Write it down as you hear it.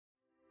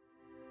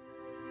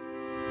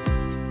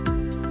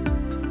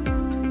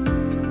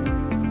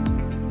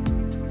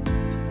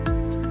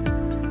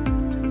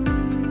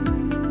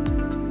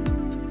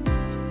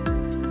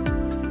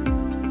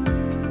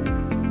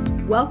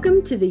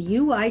Welcome to the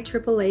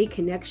UIAAA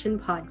Connection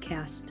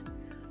podcast.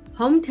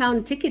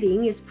 Hometown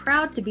Ticketing is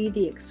proud to be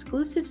the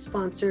exclusive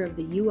sponsor of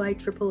the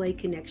UIAAA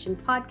Connection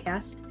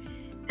podcast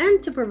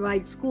and to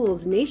provide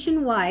schools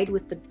nationwide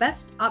with the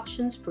best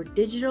options for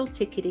digital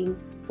ticketing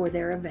for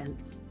their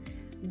events.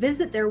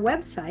 Visit their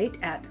website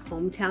at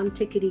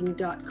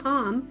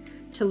hometownticketing.com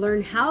to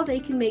learn how they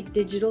can make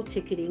digital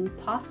ticketing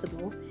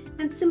possible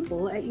and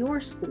simple at your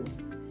school.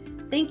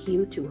 Thank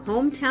you to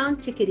Hometown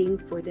Ticketing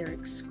for their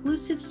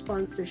exclusive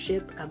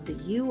sponsorship of the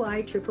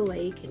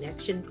UIAAA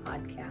Connection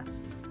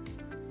podcast.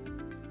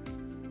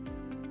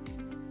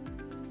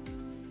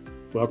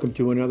 Welcome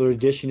to another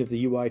edition of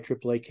the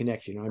UIAAA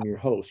Connection. I'm your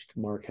host,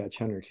 Mark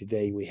Hutch-Hunter.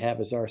 Today we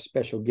have as our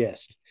special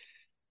guest,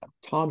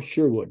 Tom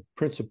Sherwood,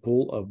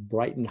 principal of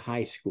Brighton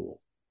High School.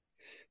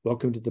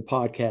 Welcome to the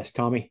podcast,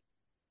 Tommy.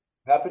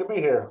 Happy to be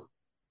here.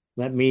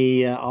 Let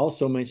me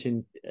also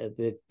mention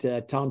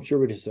that Tom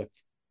Sherwood is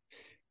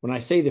when I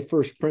say the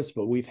first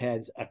principal, we've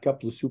had a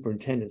couple of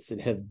superintendents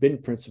that have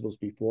been principals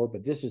before,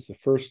 but this is the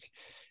first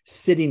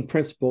sitting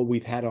principal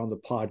we've had on the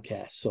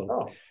podcast.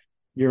 So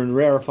You're in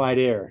rarefied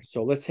air.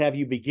 So let's have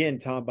you begin,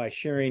 Tom, by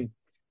sharing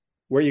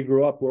where you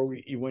grew up, where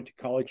you went to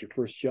college, your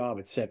first job,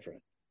 etc.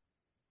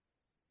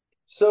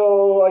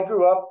 So I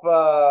grew up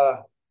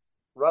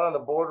right on the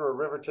border of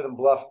Riverton and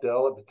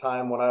Bluffdale. At the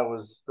time when I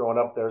was growing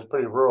up there, it was a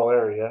pretty rural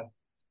area.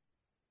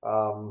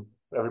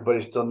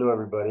 Everybody still knew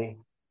everybody.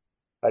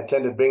 I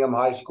attended Bingham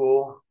High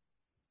School,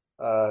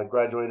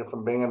 graduated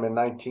from Bingham in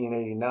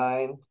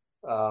 1989.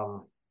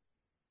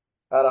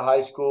 Out of high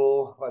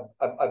school,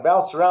 I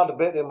bounced around a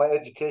bit in my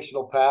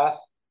educational path.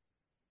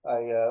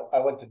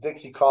 I went to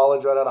Dixie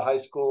College right out of high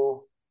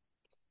school,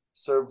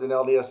 served an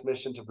LDS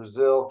mission to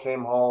Brazil,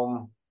 came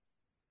home,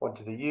 went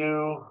to the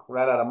U,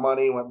 ran out of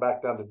money, went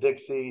back down to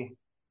Dixie,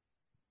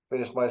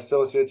 finished my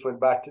associates, went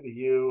back to the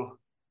U,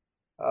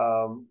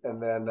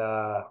 and then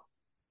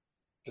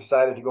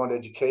decided to go into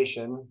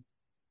education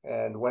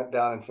and went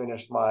down and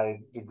finished my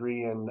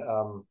degree in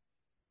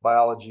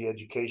biology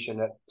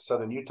education at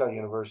Southern Utah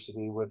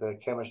University with a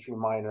chemistry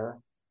minor.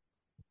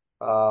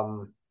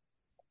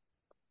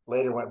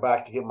 Later went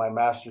back to get my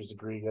master's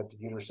degree at the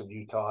University of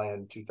Utah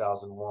in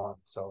 2001.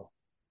 So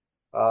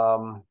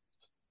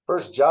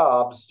first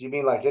jobs, do you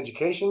mean like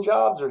education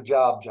jobs or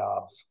jobs?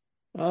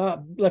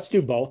 Let's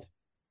do both.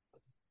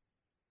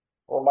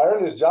 Well, my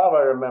earliest job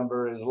I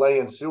remember is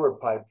laying sewer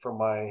pipe for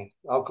my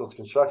uncle's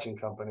construction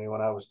company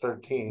when I was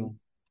 13.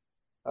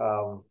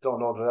 Don't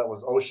know that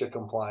was OSHA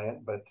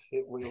compliant, but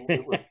it was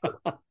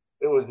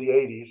the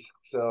 80s.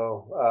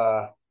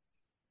 So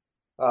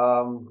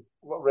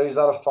raised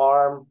on a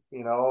farm,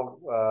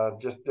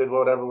 just did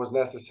whatever was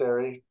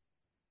necessary.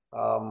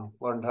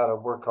 Learned how to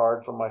work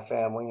hard for my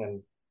family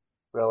and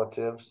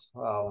relatives.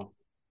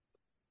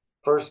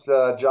 First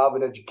job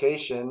in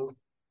education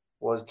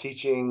was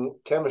teaching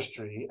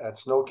chemistry at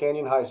Snow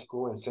Canyon High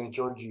School in St.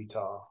 George,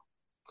 Utah.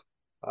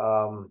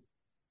 Taught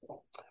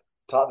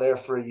there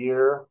for a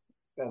year.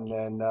 And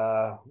then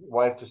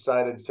wife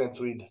decided, since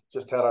we'd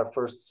just had our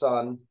first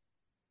son,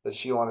 that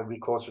she wanted to be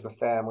closer to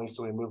family.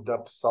 So we moved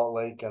up to Salt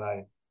Lake, and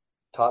I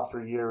taught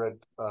for a year at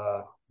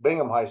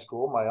Bingham High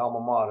School, my alma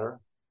mater.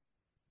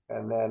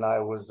 And then I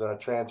was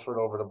transferred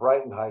over to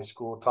Brighton High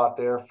School, taught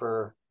there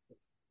for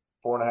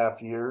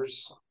 4.5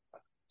 years.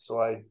 So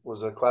I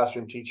was a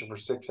classroom teacher for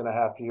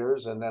 6.5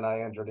 years, and then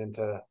I entered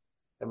into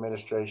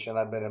administration.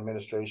 I've been in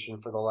administration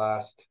for the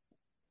last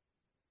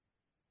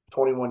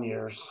 21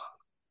 years.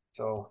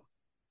 So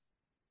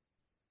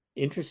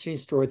interesting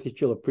story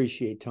that you'll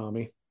appreciate,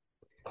 Tommy.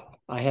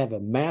 I have a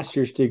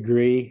master's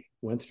degree,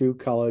 went through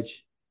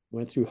college,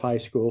 went through high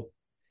school.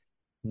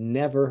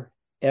 Never,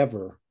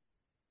 ever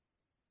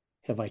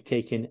have I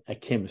taken a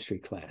chemistry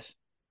class.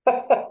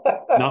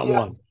 Not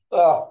one.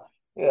 Oh,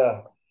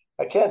 yeah.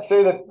 I can't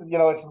say that,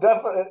 it's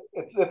definitely,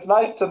 it's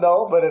nice to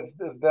know, but it's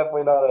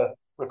definitely not a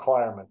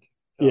requirement.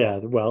 So. Yeah,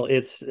 well,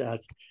 it's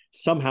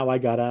somehow I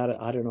got out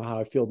of, I don't know how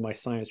I filled my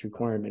science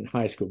requirement in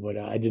high school, but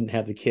I didn't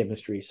have the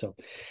chemistry. So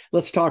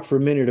let's talk for a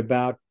minute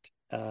about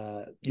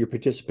your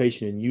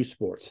participation in youth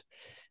sports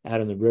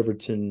out in the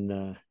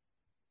Riverton,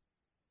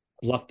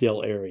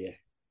 Bluffdale area.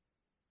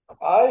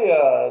 I,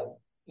 at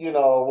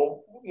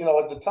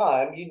the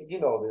time,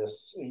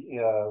 this,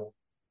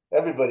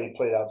 everybody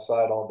played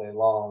outside all day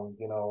long.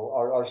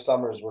 Our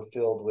summers were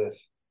filled with,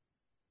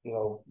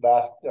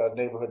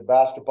 neighborhood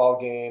basketball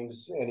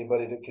games.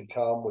 Anybody that could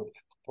come would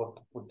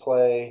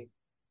play.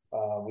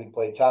 We'd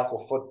play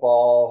tackle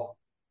football.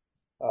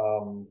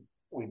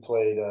 We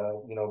played,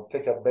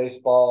 pickup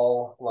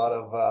baseball, a lot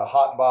of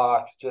hot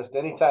box. Just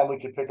anytime we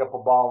could pick up a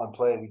ball and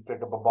play, we'd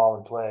pick up a ball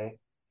and play.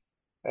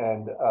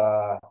 And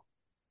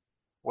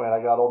when I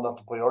got old enough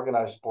to play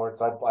organized sports,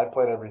 I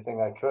played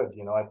everything I could.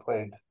 I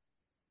played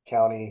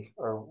county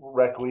or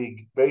rec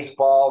league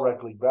baseball,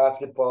 rec league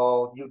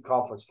basketball, youth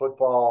conference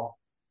football.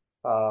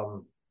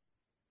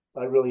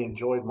 I really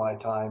enjoyed my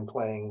time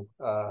playing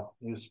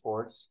youth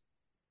sports.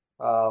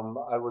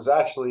 I was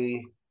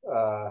actually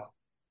an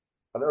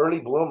early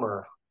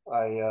bloomer.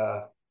 When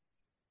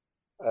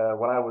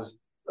I was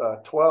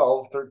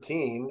 12,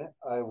 13,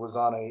 I was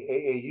on a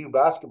AAU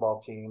basketball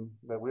team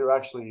that we were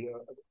actually a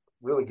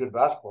really good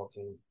basketball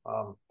team.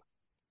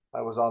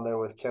 I was on there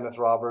with Kenneth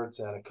Roberts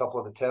and a couple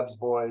of the Tebbs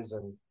boys,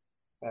 and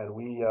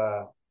we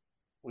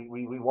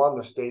won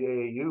the state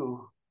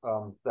AAU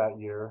that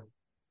year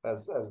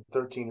as a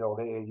 13-year-old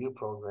AAU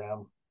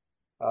program.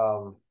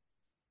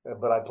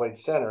 But I played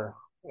center,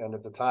 and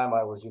at the time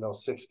I was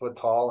 6 foot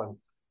tall and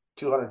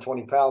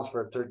 220 pounds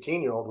for a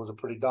 13-year-old was a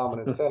pretty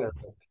dominant center.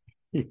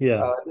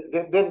 Yeah.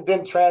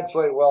 Didn't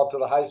translate well to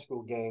the high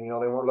school game. They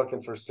weren't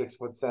looking for 6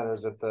 foot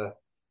centers at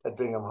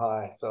Bingham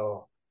High.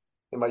 So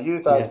in my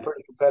youth, I was a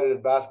pretty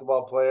competitive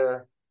basketball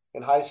player.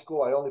 In high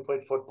school, I only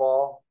played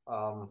football.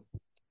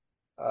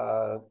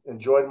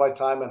 Enjoyed my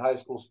time in high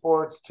school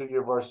sports,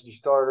 2-year varsity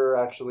starter,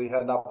 actually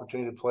had an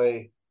opportunity to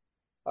play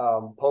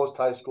post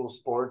high school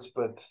sports,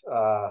 but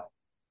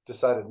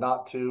decided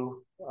not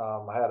to.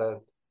 I had a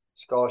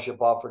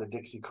scholarship offer to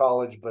Dixie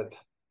College, but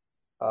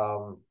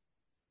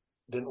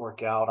didn't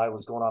work out. I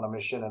was going on a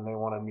mission and they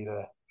wanted me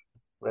to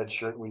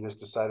redshirt. We just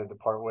decided to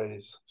part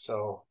ways.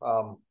 So,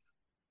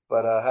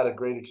 but had a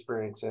great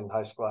experience in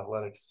high school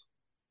athletics.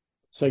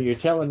 So you're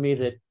telling me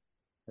that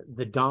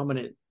the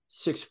dominant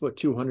 6 foot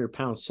 200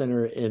 pound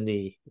center in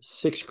the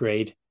 6th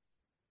grade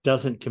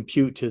doesn't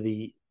compute to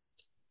the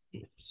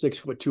 6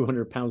 foot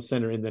 200 pound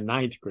center in the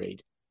 9th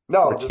grade?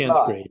 No, or it does 10th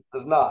not. grade.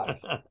 Does not.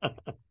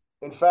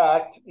 In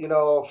fact,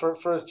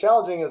 for as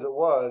challenging as it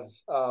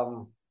was,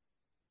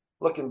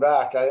 looking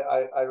back,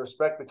 I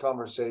respect the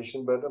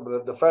conversation, but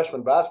the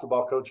freshman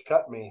basketball coach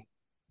cut me.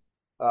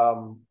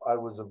 I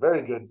was a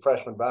very good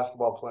freshman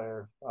basketball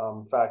player.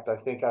 In fact, I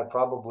think I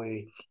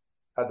probably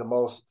had the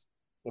most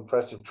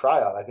impressive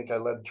tryout. I think I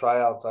led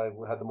tryouts. I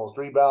had the most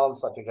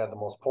rebounds. I think I had the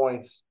most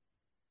points.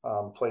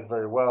 Played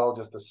very well.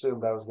 Just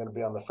assumed I was going to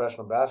be on the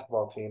freshman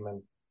basketball team,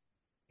 and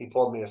he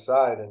pulled me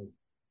aside, and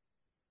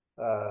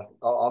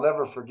I'll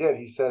never forget.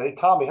 He said, "Hey,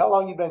 Tommy, how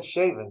long you been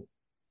shaving?"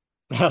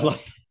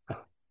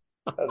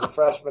 As a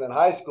freshman in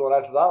high school. And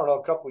I said, "I don't know,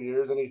 a couple of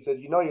years." And he said,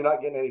 "You're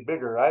not getting any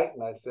bigger, right?"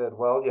 And I said,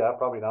 "Well, yeah,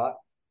 probably not."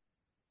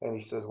 And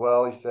he says,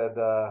 "You're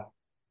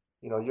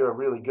a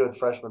really good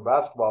freshman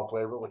basketball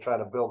player, but we're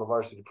trying to build a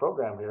varsity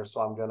program here. So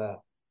I'm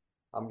gonna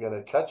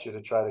cut you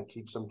to try to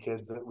keep some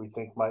kids that we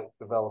think might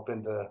develop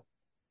into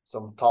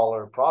some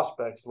taller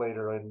prospects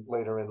later in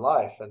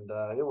life." And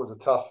it was a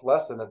tough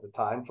lesson at the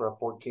time for a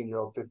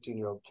 14-year-old,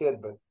 15-year-old kid,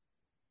 but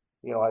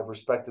I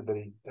respected that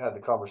he had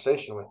the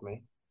conversation with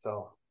me.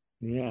 So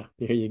yeah,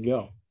 there you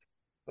go.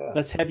 Yeah.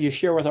 Let's have you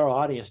share with our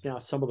audience now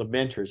some of the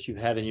mentors you've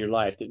had in your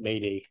life that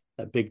made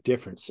a big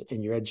difference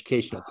in your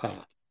educational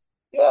path.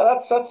 Yeah,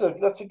 that's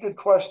a good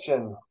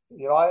question.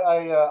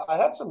 I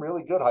had some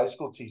really good high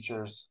school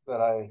teachers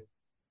that I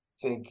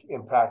think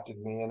impacted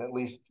me, and at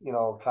least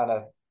kind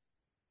of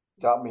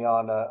got me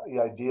on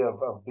the idea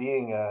of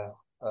being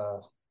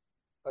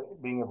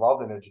being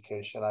involved in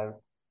education.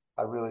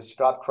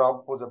 Scott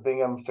Crump was a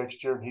Bingham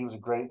fixture. He was a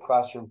great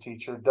classroom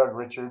teacher. Doug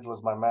Richards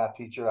was my math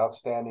teacher,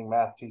 outstanding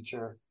math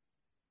teacher.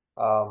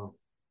 One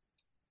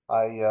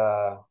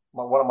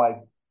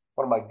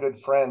of my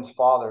good friends'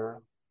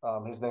 father,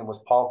 his name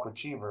was Paul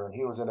Krochever, and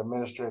he was an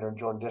administrator in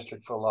Jordan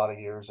District for a lot of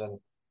years, and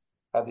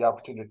had the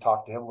opportunity to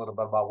talk to him a little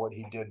bit about what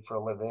he did for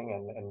a living,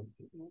 and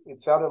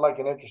it sounded like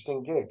an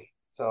interesting gig.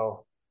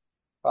 So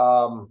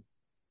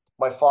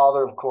my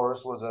father, of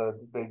course, was a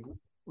big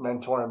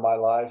mentor in my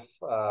life.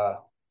 I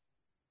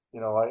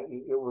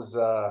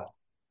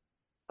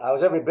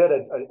was every bit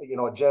a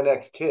Gen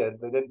X kid.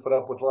 They didn't put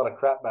up with a lot of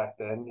crap back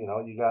then. You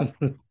got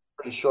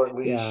pretty short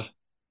leash. Yeah.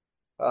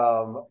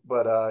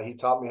 But he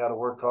taught me how to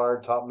work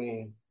hard, taught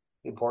me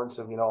the importance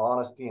of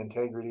honesty,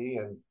 integrity,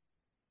 and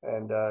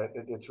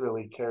it's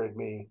really carried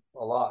me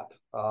a lot.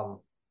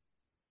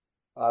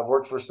 I've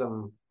worked with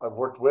some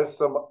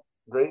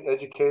great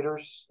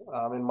educators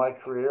in my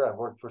career. I've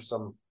worked for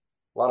a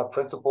lot of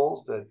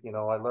principals that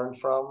I learned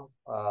from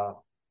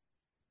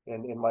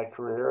in my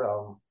career.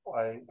 I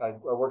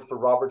worked for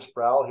Robert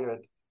Sproul here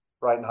at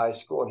Brighton High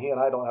School, and he and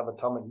I don't have a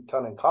ton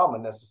in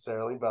common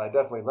necessarily, but I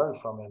definitely learned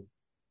from him.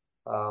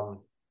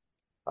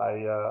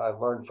 I've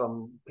learned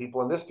from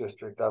people in this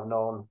district. I've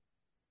known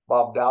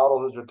Bob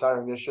Dowdle, who's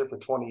retiring this year, for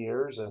 20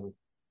 years, and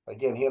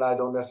again, he and I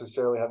don't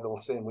necessarily have the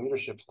same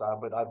leadership style,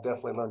 but I've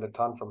definitely learned a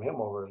ton from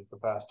him over the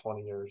past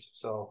 20 years.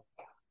 So,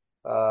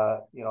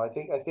 I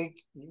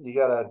think you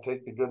got to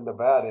take the good and the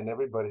bad in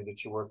everybody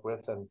that you work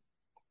with and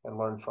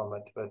learn from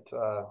it. But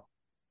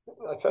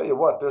I tell you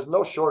what, there's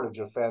no shortage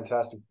of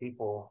fantastic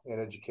people in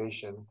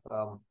education.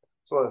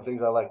 It's one of the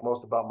things I like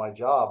most about my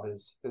job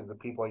is the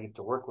people I get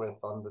to work with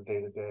on the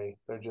day to day.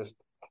 They're just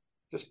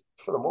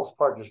for the most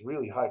part, just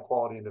really high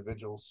quality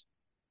individuals.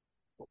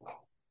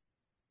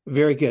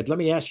 Very good. Let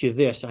me ask you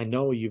this. I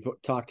know you've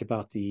talked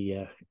about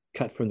the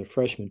cut from the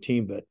freshman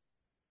team, but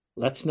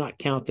let's not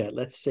count that.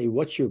 Let's say,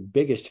 what's your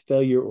biggest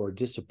failure or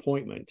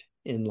disappointment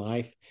in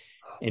life,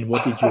 and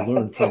what did you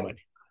learn from it?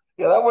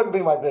 Yeah, that wouldn't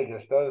be my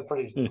biggest. That was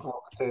pretty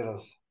small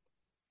potatoes.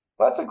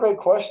 But that's a great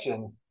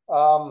question.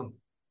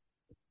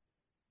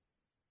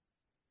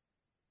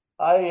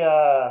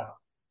 I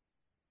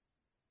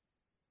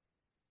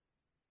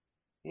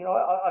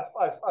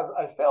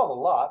I failed a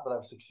lot, but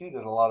I've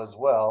succeeded a lot as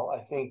well.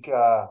 I think,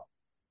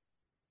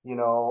 you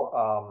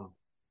know,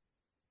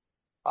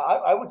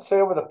 I would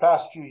say over the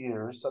past few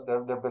years,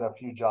 there've been a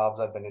few jobs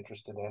I've been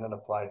interested in and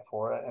applied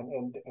for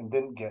and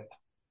didn't get.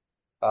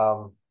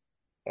 Um,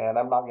 and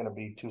I'm not going to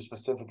be too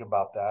specific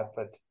about that,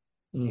 but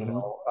you Mm-hmm.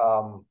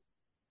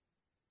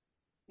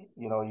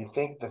 know, you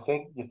think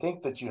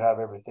that you have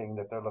everything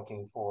that they're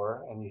looking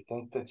for, and you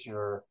think that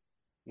you're,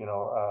 you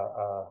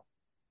know,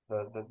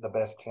 the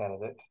best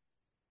candidate,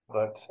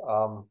 but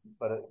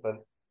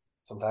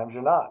sometimes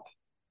you're not.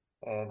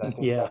 And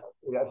Yeah.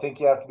 I think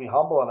you have to be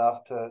humble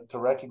enough to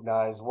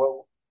recognize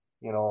you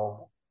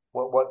know,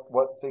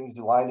 what things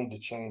do I need to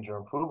change or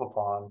improve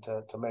upon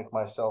to make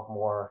myself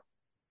more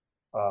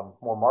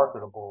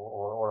marketable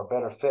or a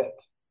better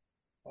fit.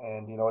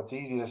 And it's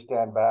easy to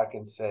stand back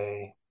and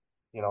say,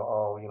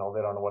 oh,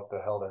 they don't know what the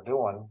hell they're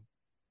doing,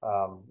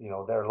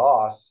 their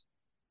loss.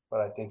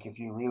 But I think if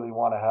you really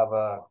want to have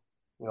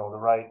the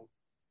right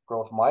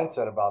growth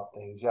mindset about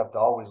things, you have to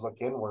always look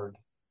inward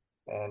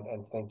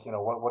and think,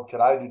 what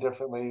could I do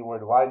differently? Where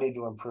do I need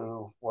to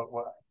improve?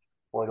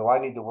 Where do I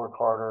need to work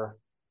harder?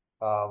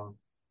 Um,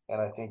 and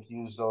I think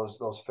use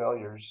those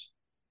failures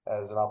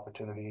as an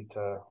opportunity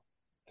to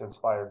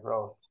inspire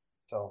growth.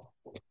 So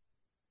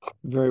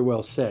Very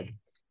well said.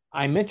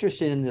 I'm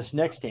interested in this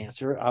next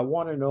answer. I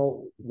want to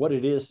know what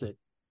it is that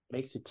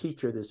makes a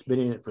teacher that's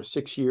been in it for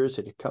 6 years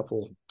at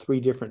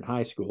three different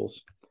high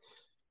schools,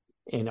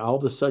 and all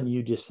of a sudden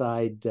you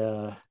decide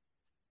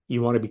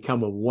you want to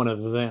become one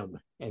of them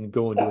and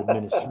go into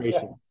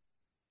administration.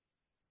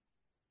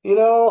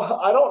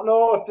 I don't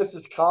know if this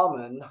is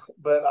common,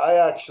 but I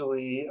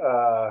actually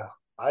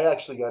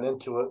got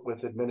into it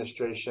with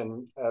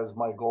administration as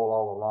my goal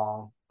all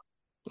along.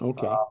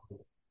 Okay. Uh,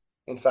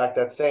 in fact,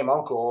 that same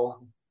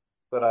uncle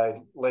that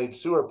I laid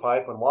sewer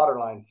pipe and water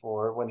line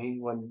for, when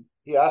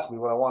he asked me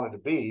what I wanted to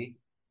be,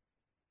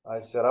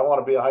 I said I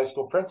want to be a high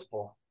school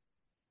principal,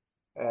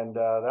 and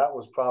that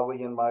was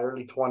probably in my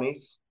early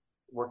 20s,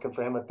 working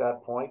for him at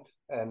that point.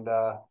 And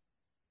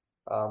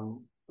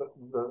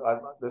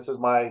this is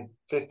my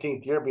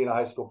 15th year being a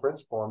high school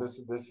principal, and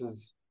this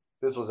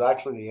was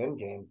actually the end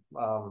game.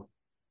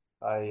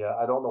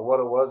 I don't know what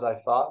it was I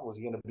thought was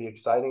going to be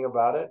exciting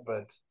about it,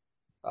 but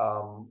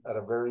at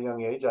a very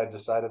young age, I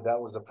decided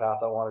that was the path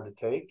I wanted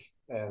to take,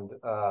 and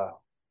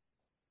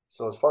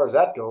so as far as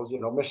that goes,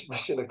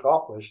 mission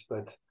accomplished.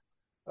 But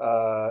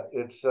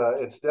it's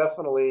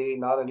definitely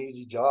not an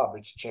easy job.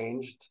 It's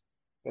changed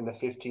in the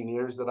 15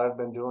 years that I've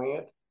been doing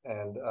it,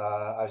 and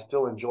I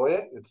still enjoy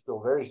it. It's still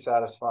very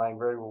satisfying,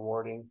 very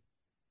rewarding,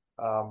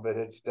 but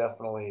it's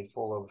definitely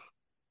full of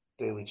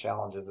daily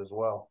challenges as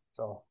well.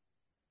 So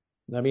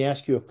Let me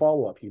ask you a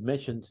follow-up. You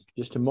mentioned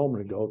just a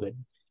moment ago that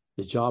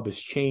the job has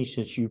changed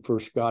since you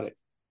first got it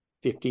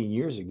 15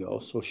 years ago.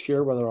 So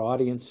share with our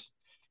audience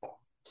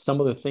some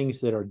of the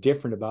things that are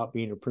different about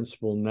being a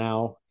principal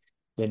now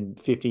than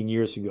 15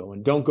 years ago.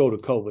 And don't go to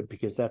COVID,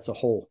 because that's a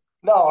whole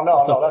no,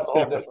 that's a whole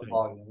separate different thing.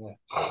 volume.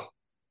 Yeah.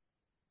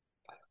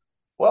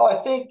 Well,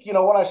 I think,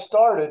 when I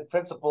started,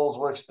 principals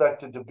were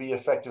expected to be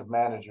effective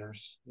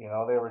managers. They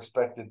were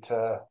expected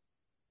to,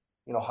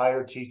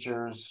 hire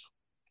teachers,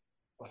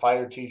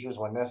 fire teachers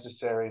when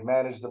necessary,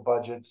 manage the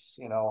budgets,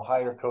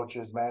 hire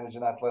coaches, manage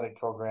an athletic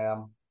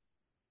program.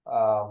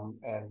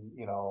 And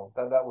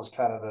that was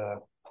kind of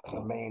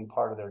the main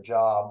part of their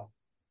job.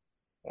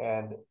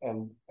 And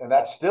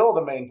that's still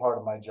the main part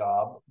of my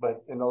job.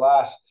 But in the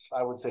last,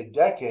 I would say,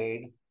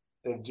 decade,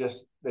 they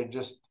just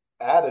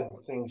added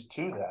things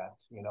to that.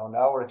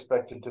 Now we're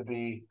expected to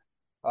be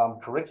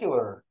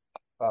curricular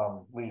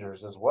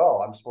leaders as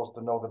well. I'm supposed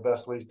to know the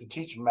best ways to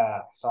teach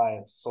math,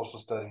 science, social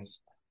studies.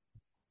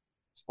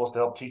 I'm supposed to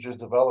help teachers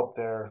develop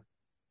their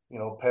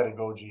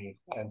pedagogy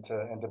and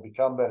to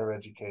become better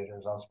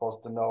educators. I'm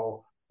supposed to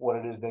know what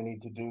it is they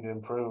need to do to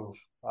improve.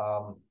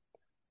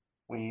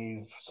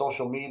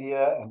 Social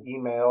media and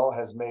email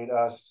has made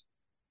us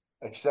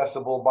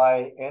accessible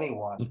by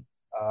anyone.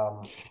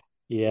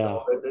 Yeah.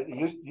 It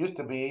used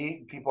to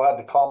be people had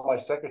to call my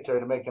secretary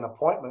to make an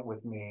appointment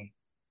with me,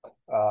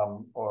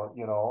 or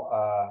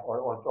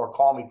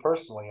call me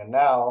personally. And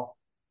now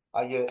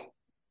I get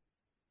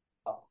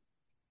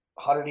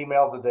 100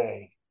 emails a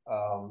day,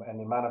 and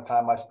the amount of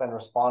time I spend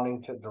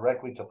responding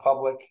directly to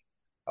public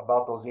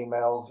about those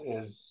emails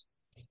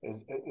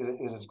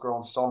it has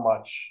grown so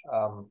much.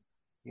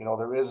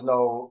 There is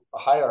no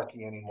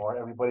hierarchy anymore.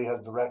 Everybody has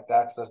direct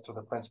access to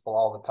the principal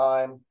all the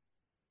time,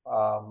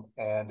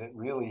 and it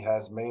really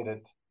has made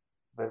it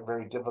very,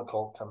 very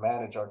difficult to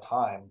manage our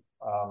time.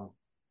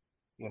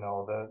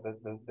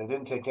 They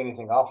didn't take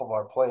anything off of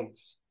our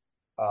plates,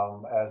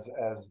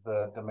 as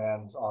the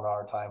demands on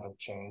our time have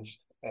changed.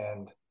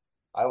 And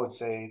I would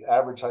say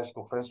average high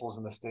school principals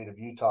in the state of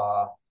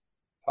Utah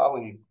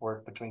probably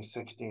work between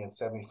 60 and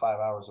 75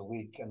 hours a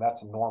week, and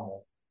that's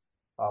normal.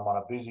 On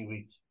a busy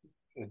week,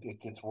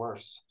 it gets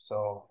worse.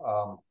 So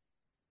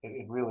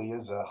it really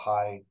is a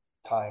high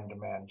time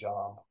demand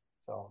job.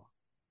 So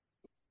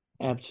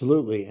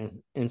Absolutely.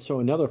 And so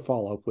another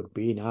follow-up would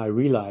be, now I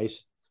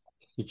realize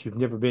that you've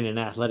never been an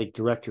athletic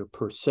director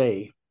per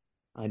se.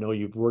 I know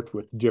you've worked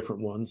with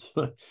different ones,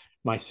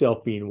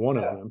 myself being one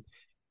of them.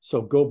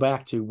 So go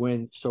back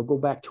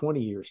 20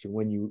 years to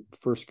when you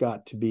first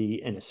got to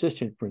be an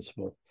assistant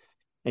principal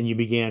and you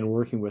began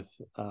working with,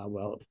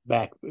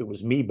 it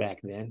was me back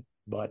then,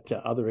 but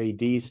other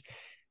ADs.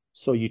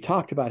 So you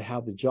talked about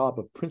how the job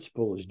of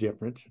principal is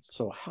different.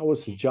 So how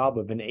is the job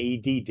of an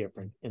AD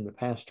different in the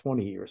past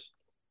 20 years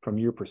from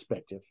your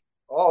perspective?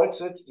 Oh, I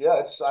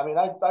mean,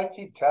 I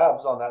keep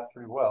tabs on that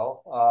pretty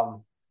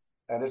well.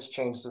 And it's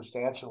changed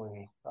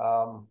substantially.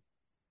 Back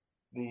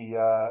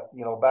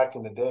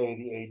in the day,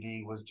 the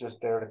AD was just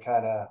there to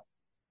kind of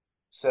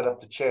set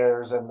up the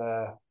chairs and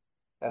the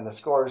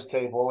scores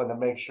table and to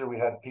make sure we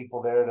had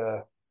people there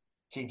to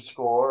keep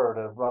score or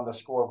to run the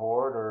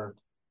scoreboard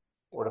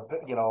or to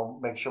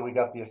make sure we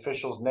got the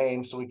officials'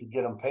 names so we could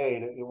get them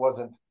paid. It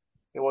wasn't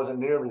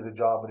nearly the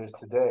job it is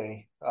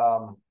today.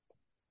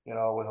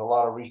 With a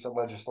lot of recent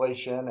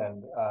legislation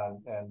and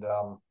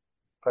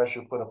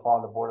pressure put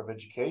upon the Board of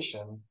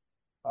Education,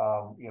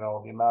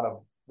 the amount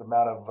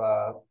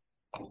of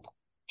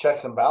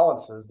checks and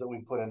balances that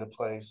we put into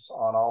place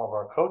on all of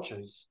our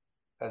coaches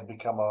has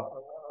become a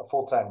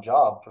full-time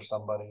job for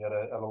somebody at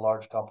a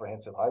large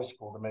comprehensive high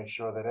school to make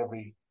sure that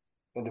every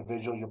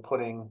individual you're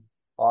putting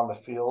on the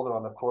field or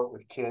on the court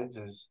with kids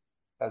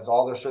has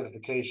all their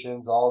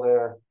certifications, all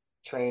their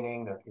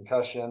training, their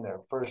concussion, their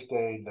first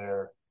aid,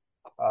 their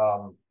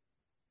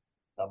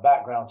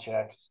background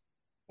checks,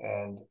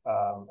 and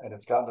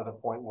it's gotten to the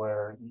point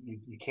where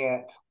you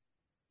can't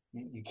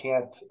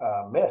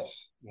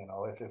miss.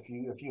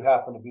 If you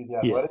happen to be the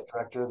athletic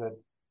director that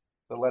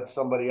lets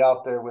somebody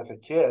out there with a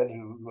kid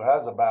who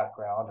has a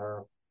background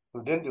or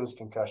who didn't do his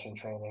concussion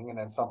training, and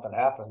then something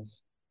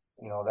happens,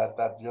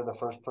 that you're the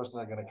first person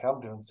they're going to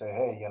come to and say,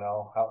 hey,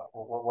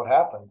 what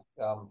happened?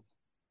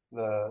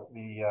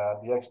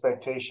 The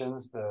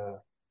expectations, the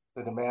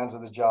demands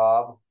of the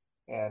job,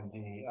 and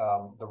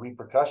the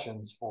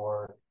repercussions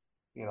for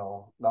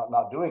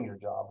not doing your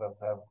job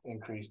have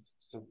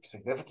increased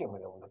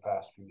significantly over the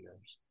past few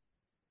years.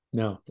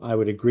 No, I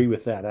would agree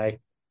with that.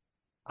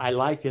 I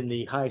like in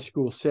the high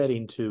school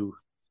setting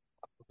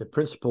the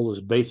principal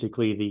is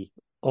basically the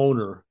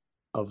owner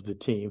of the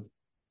team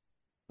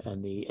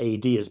and the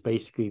AD is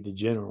basically the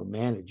general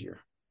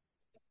manager.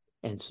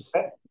 And it's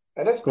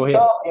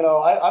become,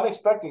 I'm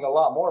expecting a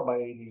lot more of my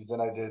ADs than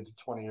I did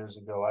 20 years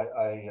ago.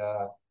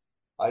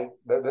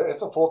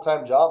 It's a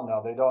full-time job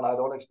now. I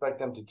don't expect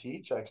them to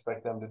teach. I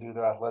expect them to do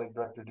their athletic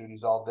director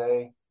duties all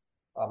day.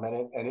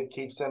 And it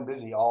keeps them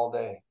busy all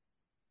day.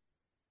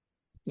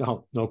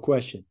 No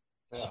question.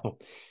 Yeah. So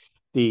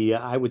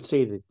I would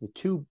say that the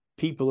two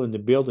people in the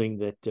building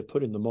that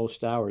put in the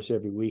most hours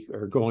every week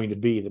are going to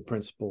be the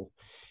principal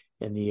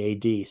and the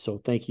AD. So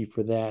thank you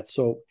for that.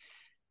 So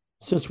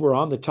since we're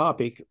on the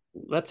topic,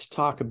 let's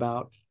talk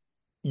about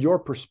your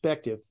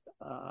perspective,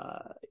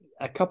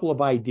 a couple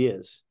of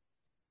ideas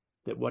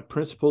that what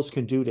principals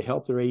can do to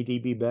help their AD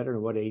be better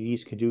and what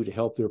ADs can do to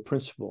help their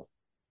principal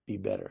be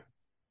better.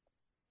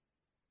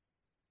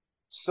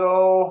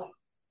 So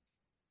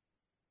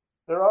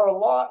there are a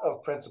lot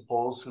of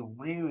principals who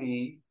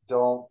really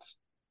don't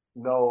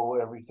know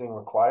everything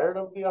required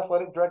of the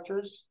athletic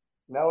directors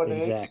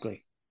nowadays.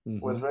 Exactly.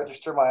 Mm-hmm. With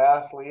Register My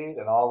Athlete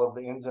and all of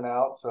the ins and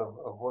outs of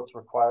what's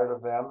required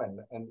of them.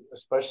 And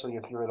especially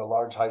if you're at a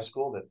large high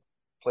school that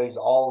plays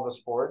all of the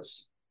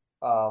sports,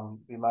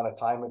 the amount of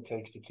time it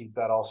takes to keep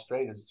that all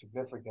straight is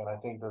significant. I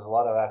think there's a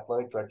lot of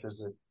athletic directors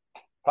that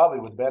probably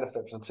would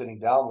benefit from sitting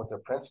down with their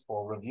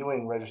principal,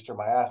 reviewing Register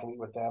My Athlete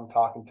with them,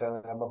 talking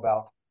to them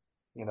about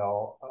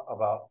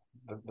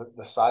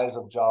the size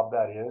of job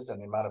that is and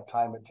the amount of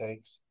time it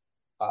takes.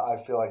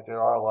 I feel like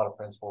there are a lot of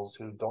principals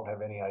who don't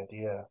have any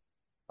idea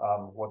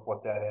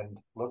what that end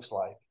looks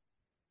like.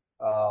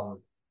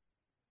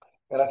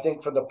 And I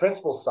think from the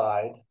principal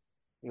side,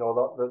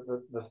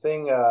 the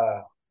thing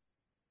that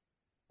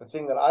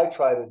I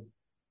try to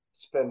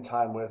spend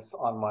time with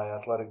on my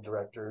athletic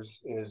directors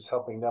is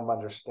helping them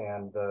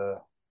understand the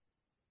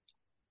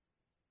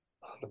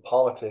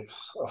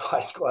politics of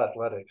high school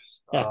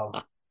athletics.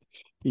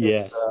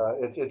 Yes,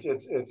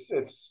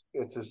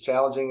 it's as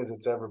challenging as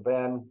it's ever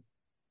been.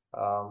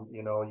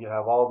 You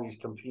have all these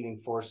competing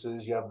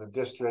forces. You have the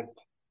district,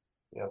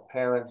 you have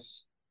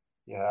parents,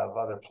 you have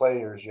other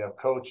players, you have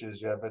coaches,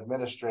 you have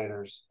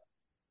administrators,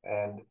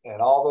 and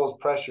all those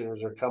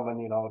pressures are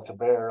coming, to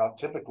bear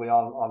typically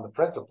on the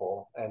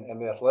principal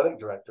and the athletic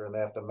director, and they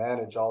have to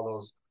manage all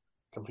those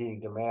competing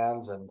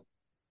demands, and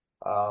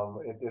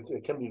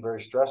it can be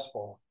very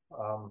stressful.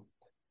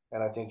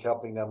 And I think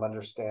helping them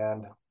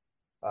understand,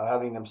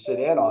 having them sit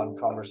in on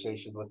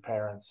conversations with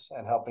parents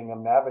and helping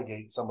them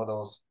navigate some of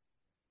those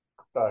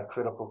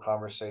critical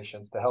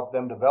conversations to help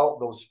them develop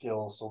those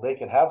skills so they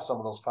can have some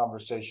of those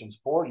conversations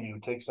for you,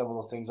 take some of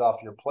those things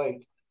off your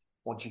plate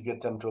once you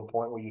get them to a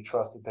point where you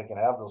trust that they can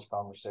have those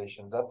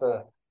conversations.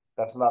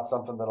 That's not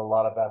something that a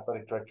lot of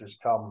athletic directors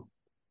come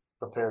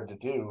prepared to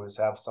do, is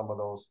have some of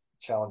those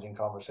challenging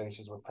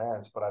conversations with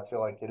parents. But I feel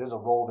like it is a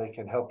role they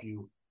can help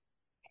you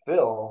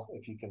fill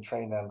if you can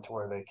train them to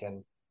where they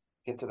can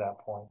get to that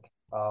point.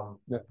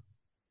 Yeah.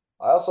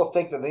 I also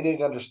think that they need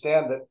to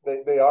understand that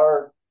they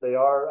are,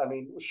 I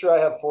mean, sure, I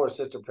have 4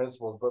 assistant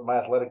principals, but my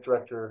athletic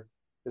director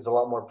is a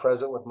lot more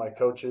present with my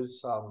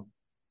coaches.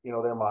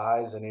 They're my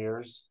eyes and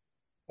ears.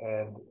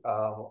 And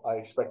I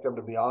expect them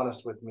to be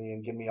honest with me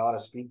and give me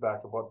honest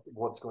feedback about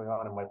what's going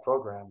on in my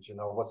programs.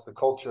 What's the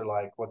culture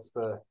like? What's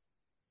going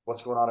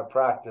on at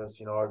practice?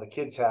 Are the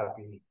kids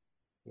happy?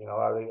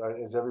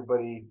 Is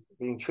everybody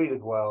being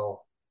treated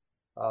well?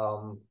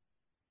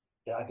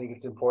 I think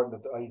it's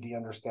important that the AD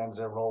understands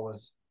their role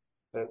is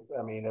that,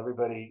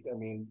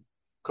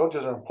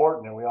 coaches are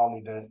important, and we all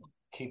need to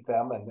keep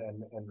them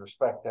and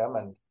respect them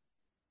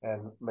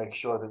and make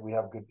sure that we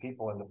have good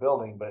people in the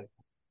building. But,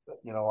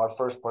 our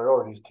first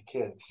priority is to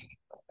kids,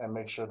 and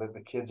make sure that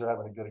the kids are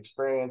having a good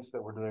experience,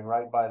 that we're doing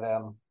right by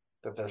them,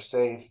 that they're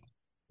safe,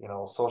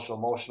 social,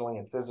 emotionally,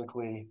 and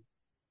physically.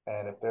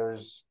 And if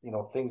there's,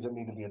 things that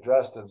need to be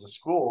addressed as a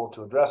school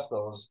to address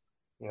those,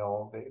 the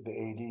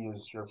AD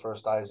is your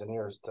first eyes and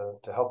ears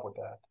to help with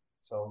that.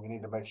 So you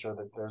need to make sure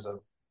that there's a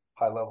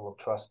high level of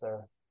trust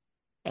there.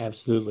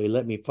 Absolutely.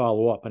 Let me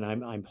follow up, and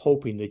I'm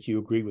hoping that you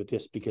agree with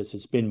this, because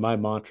it's been my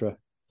mantra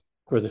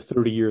for the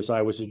 30 years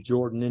I was at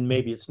Jordan. And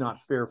maybe it's not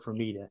fair for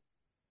me to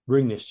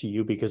bring this to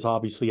you, because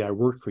obviously I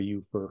worked for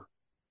you for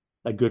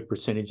a good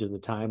percentage of the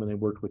time, and then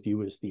worked with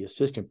you as the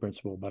assistant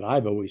principal. But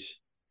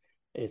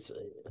it's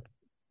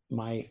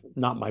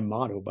not my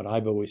motto, but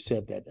I've always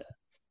said that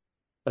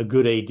a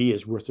good AD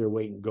is worth their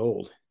weight in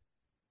gold,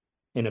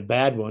 and a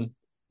bad one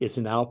is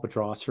an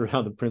albatross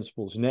around the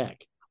principal's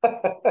neck.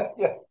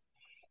 Yeah.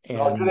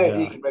 A good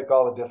AD can make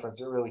all the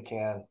difference. It really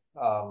can.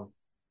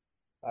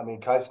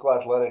 High school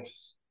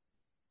athletics,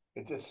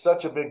 it's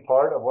such a big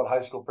part of what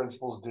high school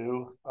principals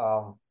do.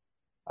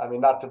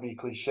 Not to be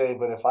cliche,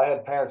 but if I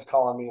had parents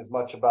calling me as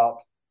much about,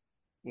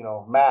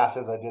 math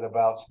as I did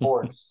about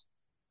sports,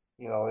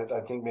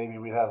 I think maybe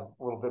we'd have a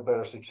little bit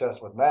better success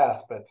with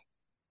math. But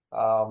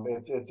I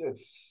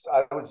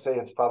would say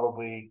it's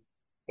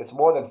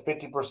more than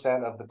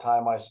 50% of the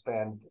time I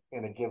spend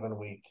in a given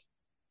week.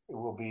 It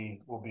will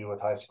be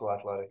with high school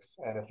athletics.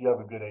 And if you have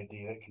a good AD,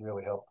 it can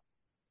really help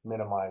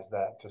minimize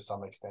that to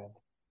some extent.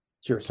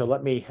 Sure. So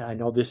I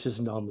know this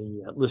isn't on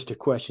the list of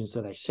questions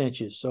that I sent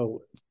you.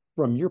 So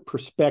from your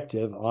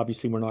perspective,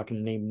 obviously we're not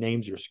going to name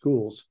names or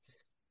schools,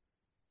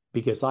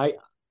 because I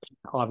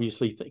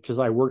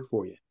worked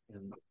for you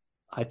and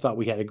I thought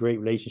we had a great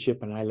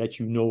relationship, and I let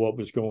you know what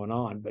was going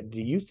on. But do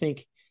you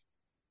think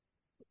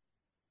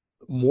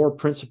more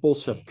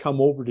principals have come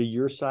over to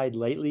your side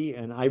lately?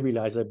 And I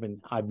realize I've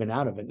been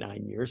out of it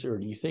 9 years. Or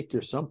do you think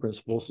there's some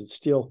principals that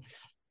still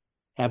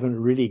haven't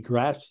really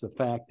grasped the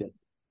fact that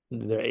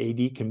their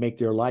AD can make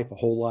their life a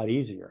whole lot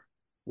easier?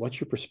 What's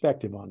your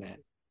perspective on that?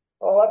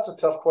 Oh, that's a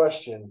tough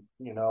question.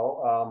 It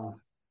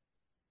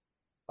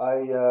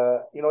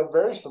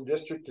varies from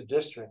district to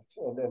district,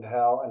 and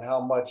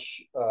how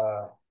much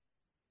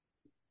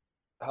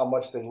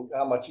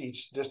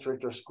each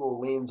district or school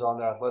leans on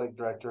their athletic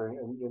director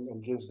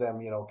and gives them,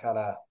 kind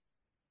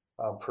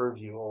of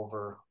purview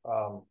over.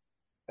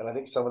 And I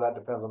think some of that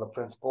depends on the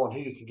principal and who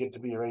you can get to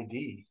be your AD.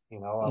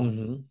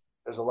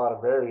 There's a lot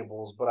of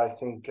variables, but I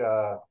think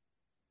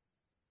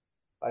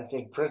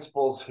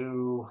principals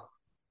who,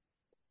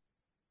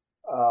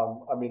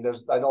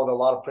 I know that a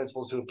lot of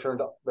principals who have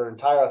turned their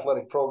entire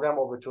athletic program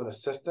over to an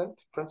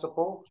assistant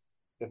principal,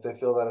 if they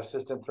feel that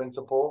assistant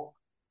principal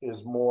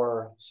is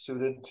more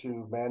suited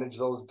to manage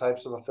those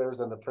types of affairs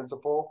than the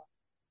principal.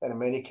 And in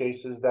many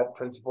cases, that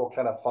principal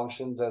kind of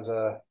functions as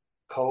a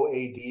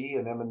co-AD,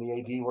 and them and the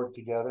AD work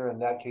together. In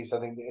that case, I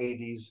think the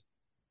AD's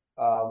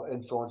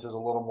influence is a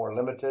little more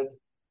limited.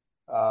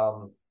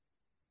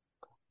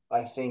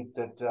 I think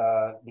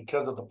that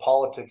because of the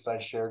politics I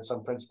shared,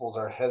 some principals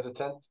are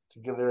hesitant to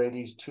give their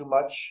ADs too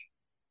much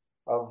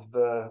of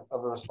the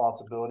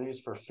responsibilities,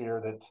 for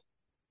fear that,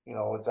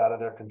 it's out of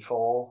their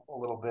control a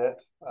little bit.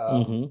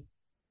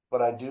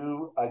 But I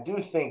do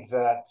think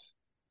that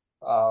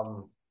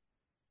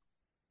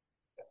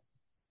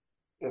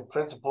if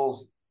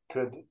principals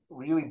could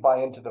really buy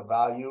into the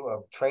value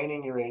of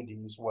training your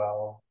ADs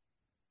well,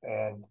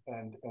 and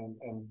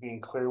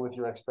being clear with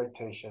your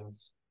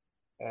expectations,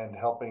 and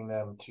helping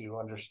them to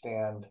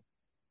understand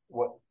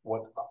what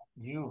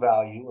you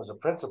value as a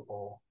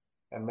principal,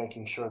 and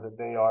making sure that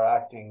they are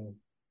acting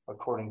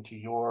according to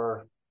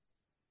your,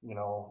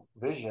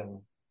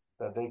 vision,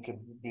 that they could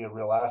be a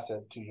real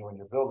asset to you in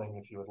your building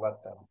if you would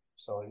let them.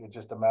 So it's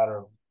just a matter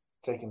of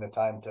taking the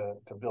time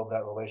to build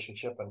that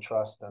relationship and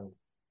trust, and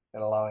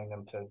allowing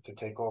them to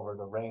take over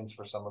the reins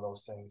for some of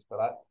those things. But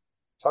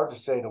it's hard to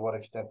say to what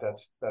extent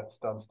that's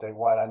done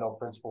statewide. I know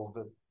principals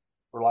that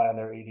rely on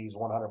their ADs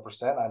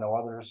 100%. I know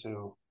others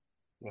who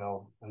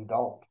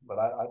don't. But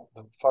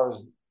as far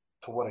as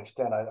to what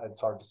extent,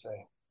 it's hard to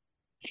say.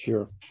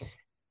 Sure.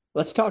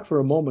 Let's talk for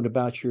a moment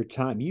about your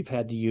time. You've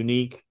had the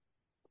unique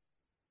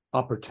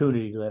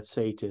opportunity, let's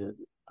say,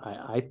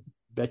 I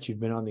bet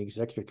you've been on the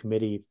executive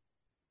committee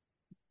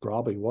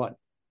probably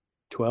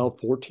 12,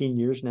 14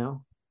 years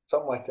now?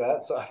 something like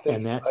that. So I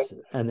think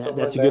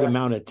that's a good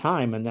amount of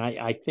time. And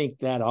I think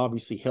that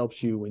obviously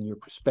helps you in your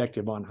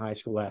perspective on high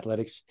school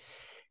athletics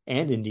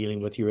and in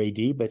dealing with your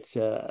AD. But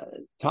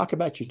talk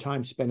about your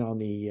time spent on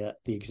the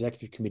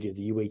executive committee of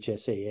the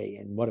UHSAA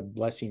and what a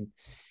blessing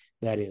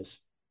that is.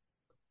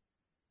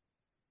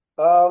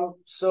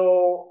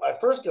 So I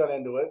first got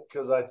into it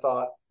because I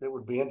thought it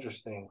would be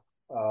interesting.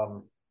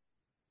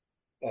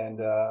 And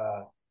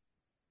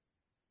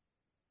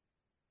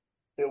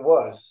it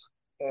was.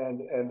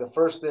 And the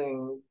first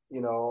thing,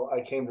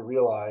 I came to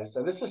realize,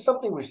 and this is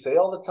something we say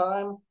all the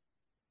time,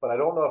 but I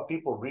don't know if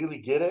people really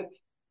get it.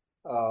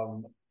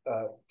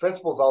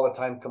 Principals all the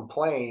time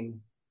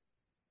complain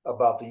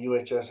about the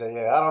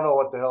UHSAA. I don't know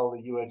what the hell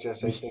the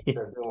UHSAA thinks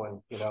they're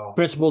doing,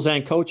 Principals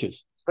and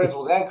coaches.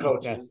 Principals and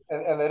coaches.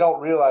 Yeah. And they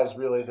don't realize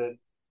really that,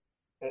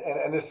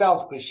 and this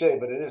sounds cliche,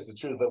 but it is the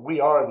truth, that we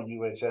are the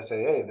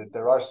UHSAA, that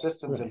there are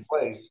systems in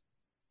place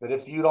that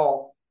if you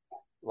don't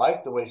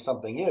like the way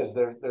something is,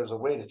 there's a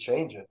way to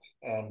change it.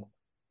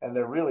 And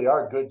there really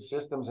are good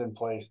systems in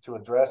place to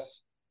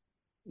address,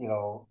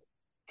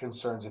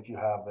 concerns if you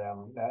have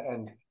them.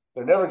 And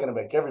they're never going to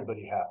make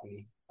everybody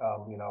happy.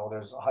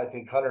 There's, I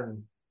think,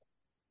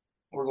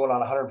 we're going on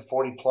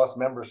 140 plus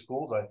member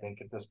schools, I think,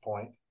 at this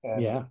point.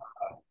 And,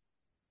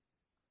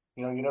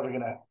 you're never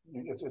going to,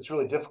 it's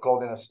really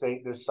difficult in a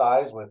state this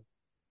size with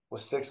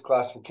 6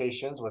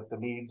 classifications, with the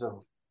needs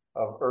of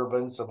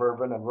urban,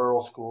 suburban, and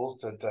rural schools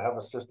to have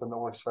a system that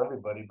works for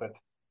everybody.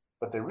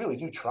 But they really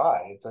do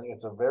try.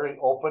 It's a very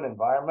open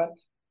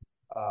environment.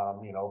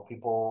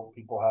 People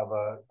have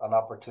an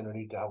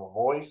opportunity to have a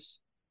voice.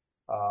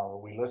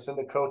 We listen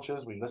to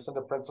coaches, we listen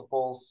to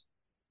principals.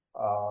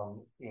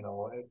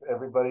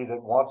 Everybody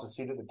that wants a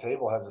seat at the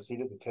table has a seat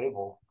at the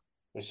table.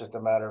 It's just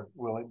a matter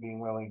of being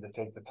willing to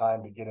take the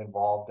time to get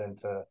involved and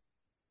to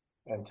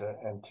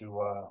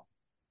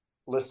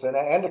listen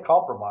and to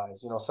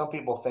compromise. Some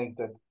people think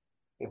that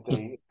if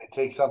they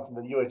take something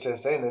to the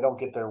UHSA and they don't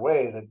get their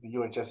way, that the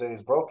UHSA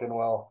is broken.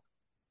 Well,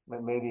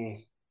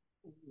 maybe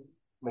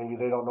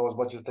they don't know as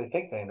much as they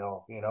think they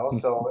know.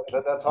 So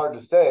that's hard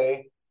to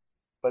say,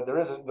 but there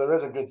is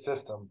a good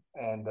system,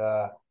 and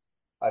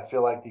I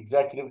feel like the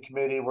executive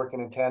committee,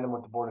 working in tandem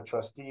with the board of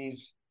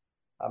trustees,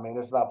 I mean,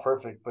 it's not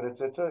perfect, but it's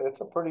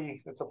a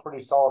pretty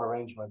solid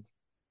arrangement.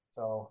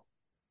 So,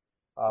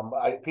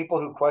 people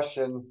who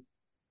question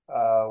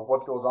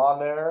what goes on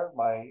there,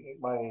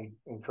 my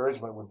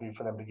encouragement would be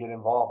for them to get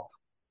involved.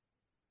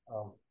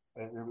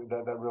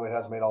 That really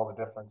has made all the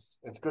difference.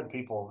 It's good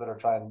people that are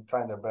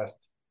trying their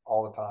best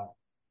all the time.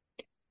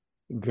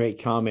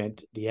 Great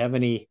comment. Do you have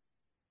any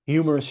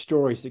humorous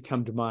stories that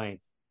come to mind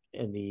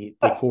in the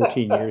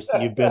 14 years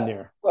that you've been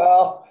there?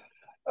 Well,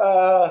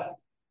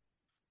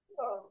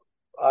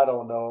 I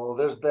don't know.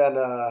 There's been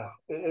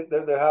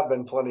there have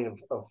been plenty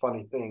of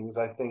funny things.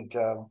 I think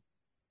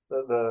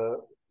the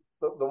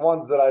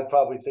ones that I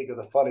probably think are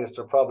the funniest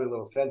are probably a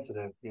little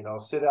sensitive.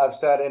 I've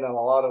sat in on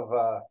a lot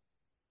of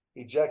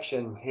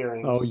ejection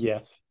hearings. Oh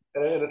yes,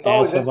 and it's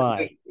always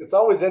interesting. It's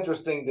always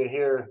interesting to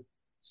hear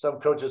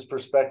some coach's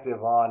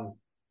perspective on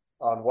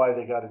why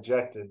they got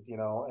ejected.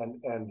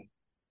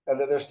 And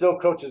that there's still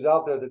coaches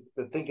out there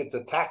that think it's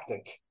a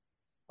tactic.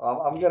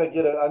 I'm gonna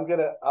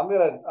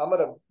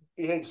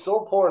behave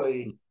so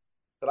poorly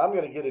that I'm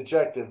gonna get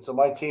ejected, so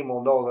my team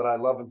will know that I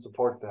love and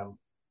support them.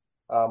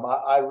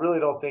 I really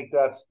don't think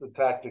that's the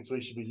tactics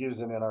we should be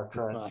using in our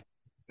current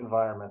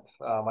environment.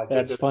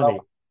 That's funny.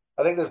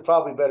 I think there's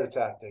probably better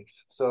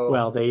tactics. So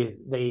well,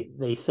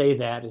 they say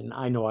that, and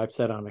I know I've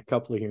said on a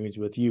couple of hearings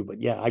with you, but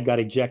yeah, I got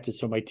ejected,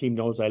 so my team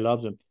knows I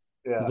love them.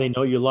 Yeah. They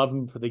know you love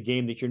them for the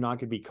game that you're not going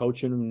to be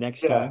coaching them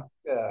next time.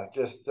 Yeah,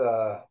 just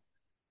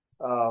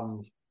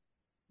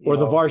or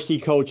the varsity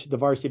coach, the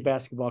varsity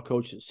basketball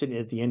coach that's sitting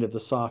at the end of the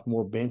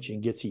sophomore bench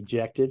and gets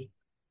ejected.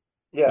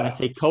 Yeah. And I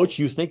say, Coach,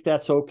 you think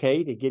that's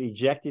okay to get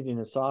ejected in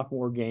a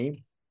sophomore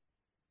game?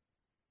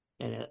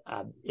 And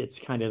it's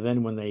kind of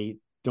then when they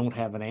don't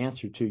have an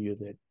answer to you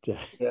that.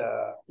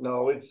 Yeah,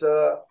 no, it's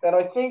and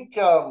I think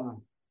and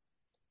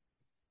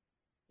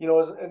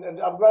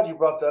I'm glad you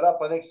brought that up.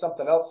 I think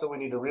something else that we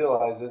need to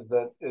realize is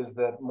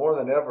that more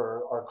than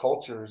ever, our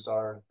cultures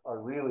are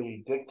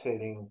really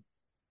dictating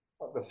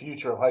the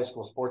future of high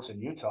school sports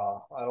in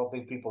Utah. I don't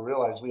think people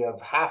realize we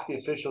have half the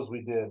officials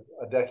we did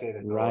a decade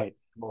ago. Right.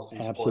 Most of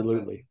these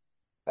absolutely.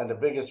 And the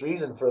biggest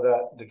reason for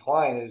that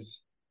decline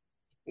is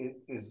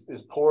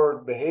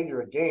poor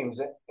behavior at games,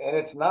 and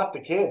it's not the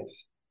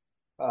kids.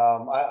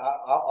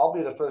 I'll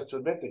be the first to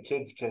admit that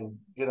kids can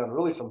get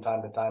unruly from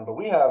time to time, but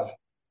we have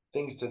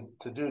things to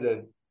do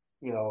to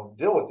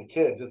deal with the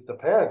kids. It's the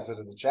parents that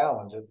are the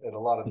challenge at a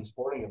lot of these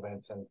sporting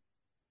events,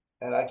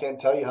 and I can't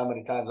tell you how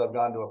many times I've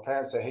gone to a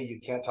parent and say, hey, you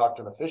can't talk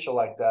to an official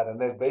like that, and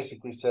they've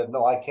basically said,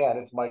 no, I can't.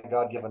 It's my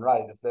God-given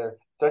right. If they're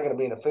going to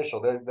be an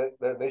official,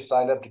 they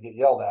signed up to get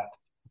yelled at,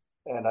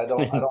 and I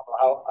don't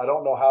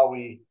know how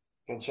we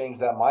can change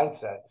that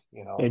mindset.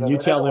 And you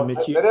tell them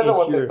that isn't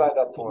what they signed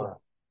up for.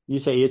 You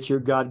say it's your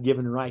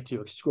God-given right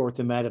to escort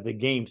them out of the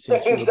game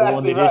since you're the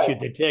one that issued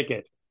the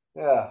ticket.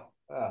 Yeah.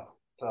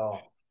 So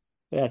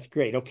That's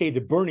great. Okay, the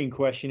burning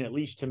question, at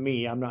least to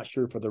me, I'm not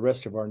sure for the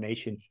rest of our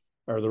nation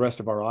or the rest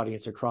of our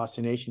audience across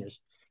the nation, is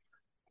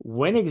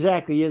when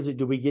exactly is it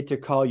do we get to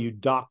call you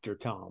Dr.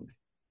 Tom?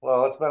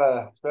 Well, it's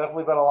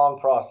definitely been a long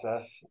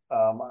process.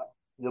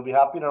 You'll be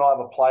happy to know I've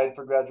applied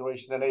for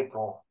graduation in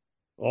April.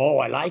 Oh,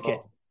 I like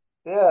it.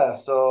 Yeah,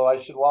 so I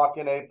should walk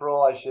in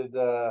April. I should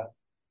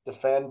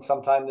defend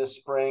sometime this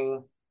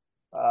spring.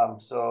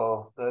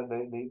 So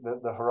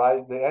the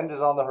horizon, the end is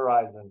on the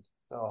horizon.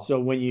 So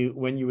when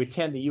you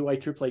attend the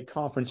UIAAA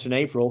conference in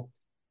April,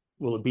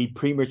 will it be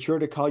premature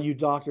to call you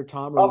Dr.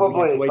 Tom, or will we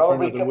have to wait for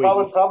another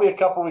week? Probably a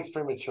couple weeks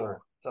premature.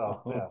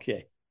 So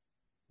okay.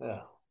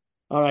 Yeah.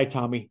 All right,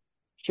 Tommy.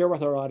 Share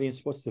with our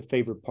audience what's the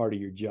favorite part of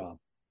your job.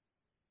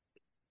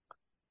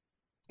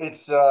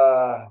 It's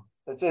the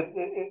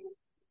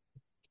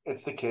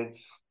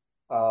kids.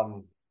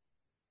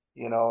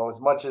 You know, as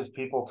much as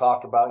people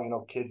talk about, you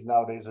know, kids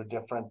nowadays are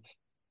different.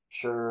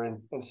 Sure,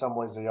 in some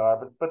ways they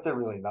are, but they're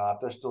really not.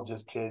 They're still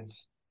just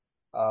kids.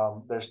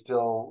 They're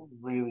still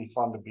really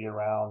fun to be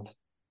around.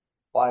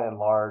 By and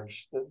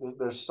large,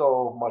 there's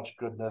so much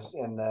goodness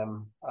in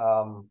them.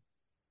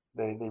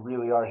 They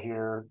really are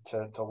here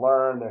to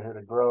learn. They're here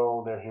to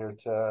grow. They're here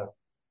to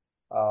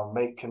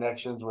make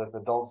connections with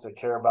adults that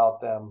care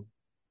about them,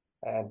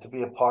 and to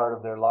be a part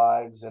of their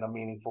lives in a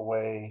meaningful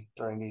way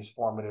during these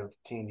formative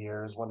teen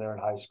years when they're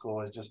in high school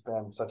has just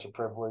been such a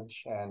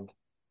privilege, and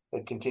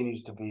it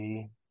continues to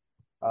be.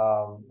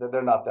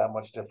 They're not that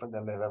much different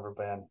than they've ever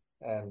been,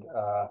 and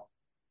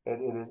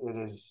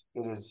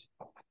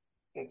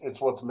it's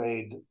what's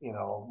made, you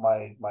know,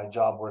 my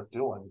job worth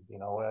doing.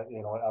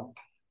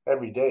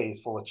 Every day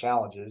is full of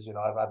challenges. You know,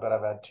 I bet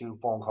I've had 2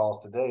 phone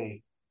calls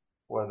today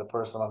where the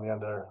person on the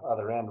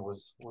other end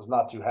was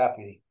not too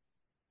happy.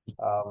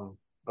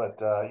 But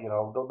you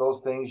know, those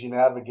things you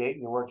navigate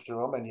and you work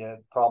through them and you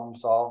problem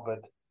solve.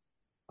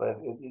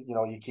 You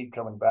know, you keep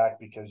coming back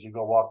because you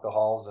go walk the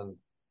halls and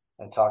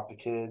talk to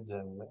kids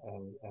and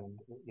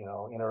you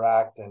know,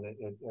 interact, and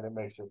it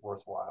makes it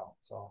worthwhile.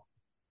 So.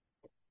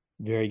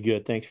 Very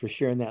good. Thanks for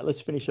sharing that.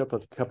 Let's finish up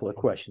with a couple of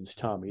questions,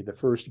 Tommy. The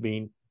first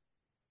being,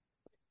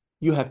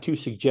 you have 2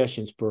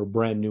 suggestions for a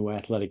brand new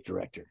athletic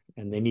director,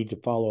 and they need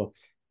to follow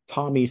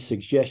Tommy's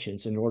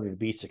suggestions in order to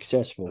be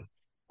successful.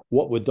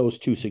 What would those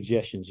 2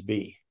 suggestions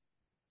be?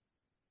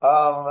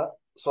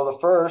 So the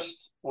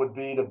first would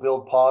be to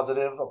build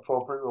positive,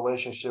 appropriate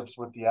relationships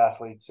with the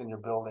athletes in your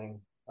building.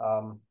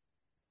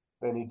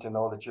 They need to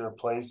know that you're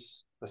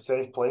a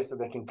safe place that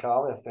they can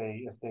come if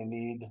they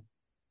need,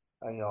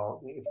 you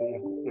know,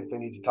 if they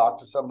need to talk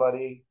to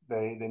somebody.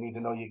 They need to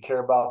know you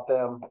care about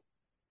them.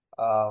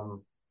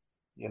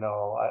 You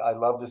know, I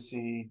love to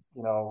see,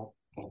 you know,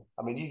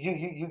 I mean,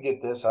 you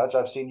get this, Hutch.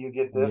 I've seen you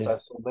get this. Yeah.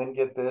 I've seen Lynn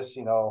get this.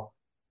 You know,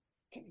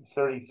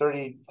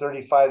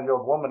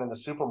 35-year-old woman in the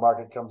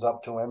supermarket comes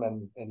up to him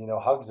and you know,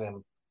 hugs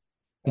him,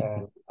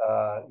 and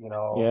you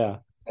know, yeah,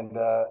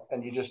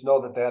 and you just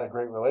know that they had a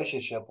great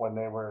relationship when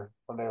they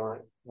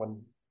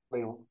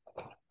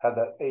had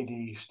that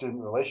AD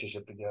student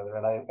relationship together.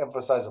 And I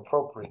emphasize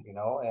appropriate, you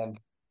know, and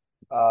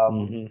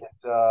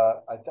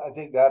I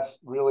think that's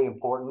really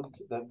important,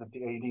 that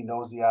the AD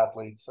knows the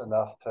athletes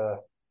enough to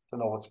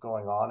know what's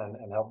going on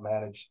and help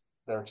manage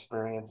their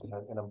experience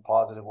in a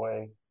positive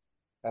way.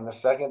 And the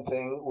second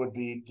thing would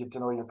be get to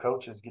know your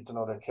coaches, get to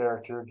know their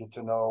character, get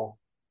to know,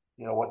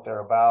 you know, what they're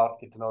about,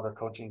 get to know their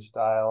coaching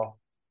style,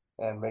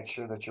 and make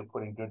sure that you're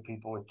putting good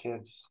people with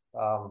kids.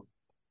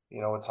 You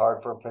know, it's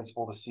hard for a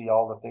principal to see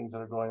all the things that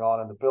are going on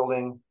in the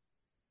building.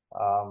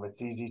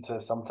 It's easy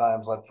to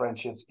sometimes let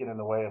friendships get in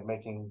the way of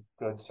making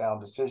good, sound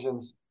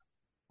decisions.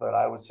 But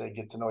I would say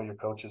get to know your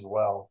coaches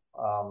well.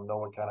 Know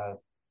what kind of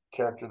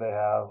character they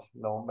have.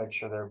 Make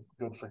sure they're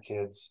good for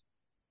kids.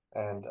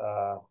 And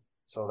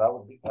so that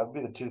would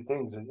be the 2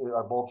 things that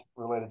are both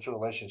related to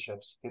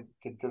relationships.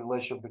 Get good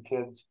relationship with the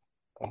kids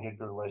and get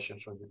good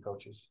relationships with your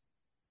coaches.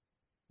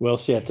 Well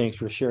said. Thanks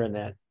for sharing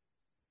that.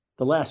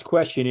 The last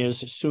question is,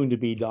 soon to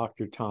be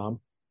Dr. Tom,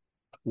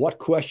 what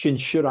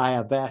questions should I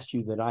have asked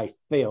you that I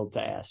failed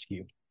to ask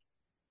you?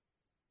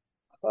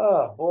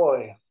 Oh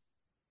boy.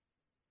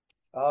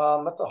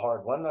 That's a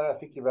hard one. I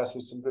think you've asked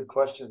me some good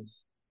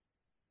questions.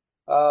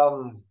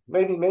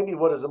 Maybe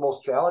what is the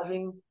most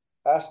challenging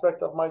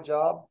aspect of my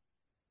job?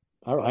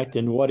 All right,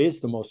 then what is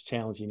the most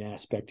challenging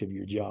aspect of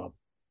your job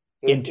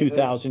in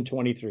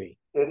 2023?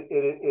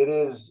 It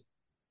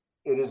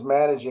is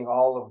managing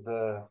all of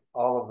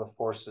the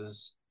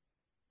forces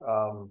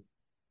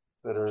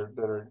that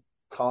are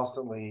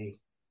constantly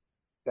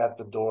at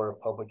the door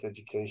of public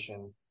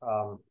education.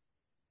 You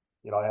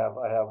know, I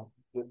have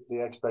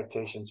the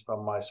expectations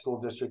from my school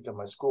district and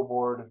my school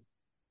board.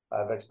 I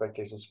have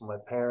expectations from my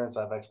parents.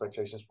 I have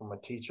expectations from my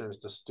teachers,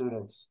 the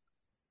students,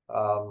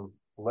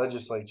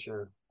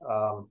 legislature.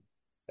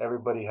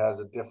 Everybody has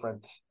a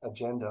different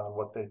agenda on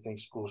what they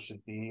think schools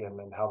should be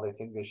and how they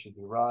think they should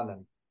be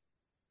run.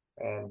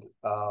 And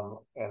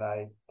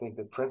I think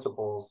that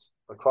principals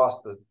across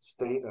the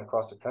state and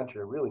across the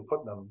country are really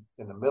putting them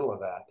in the middle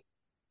of that.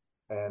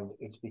 And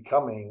it's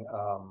becoming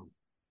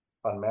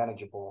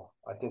unmanageable.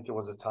 I think there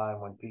was a time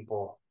when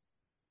people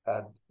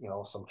had,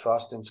 some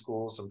trust in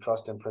schools, some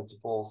trust in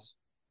principals.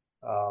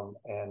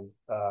 And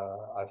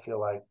I feel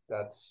like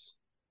that's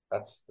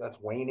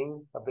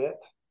waning a bit.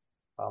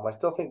 I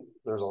still think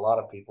there's a lot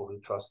of people who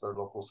trust their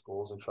local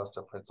schools and trust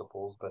their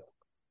principals, but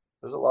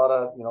there's a lot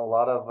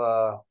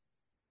of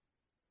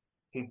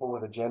people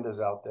with agendas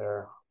out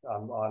there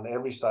on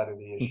every side of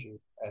the issue,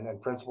 and then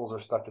principals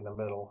are stuck in the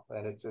middle,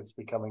 and it's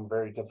becoming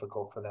very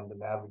difficult for them to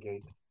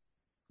navigate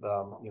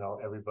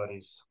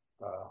everybody's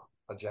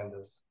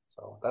agendas.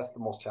 So that's the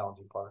most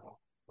challenging part.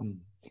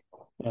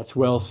 That's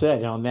well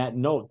said. On that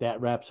note,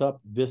 that wraps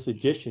up this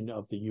edition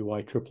of the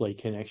UIAAA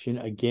Connection.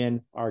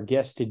 Again, our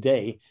guest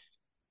today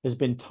has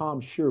been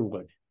Tom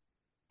Sherwood,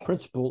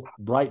 principal,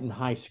 Brighton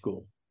High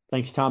School.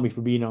 Thanks, Tommy,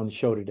 for being on the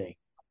show today.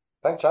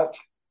 Thanks, Chuck.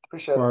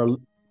 Appreciate it.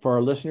 For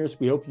our listeners,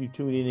 we hope you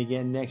tune in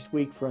again next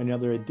week for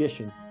another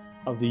edition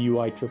of the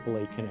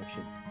UIAAA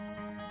Connection.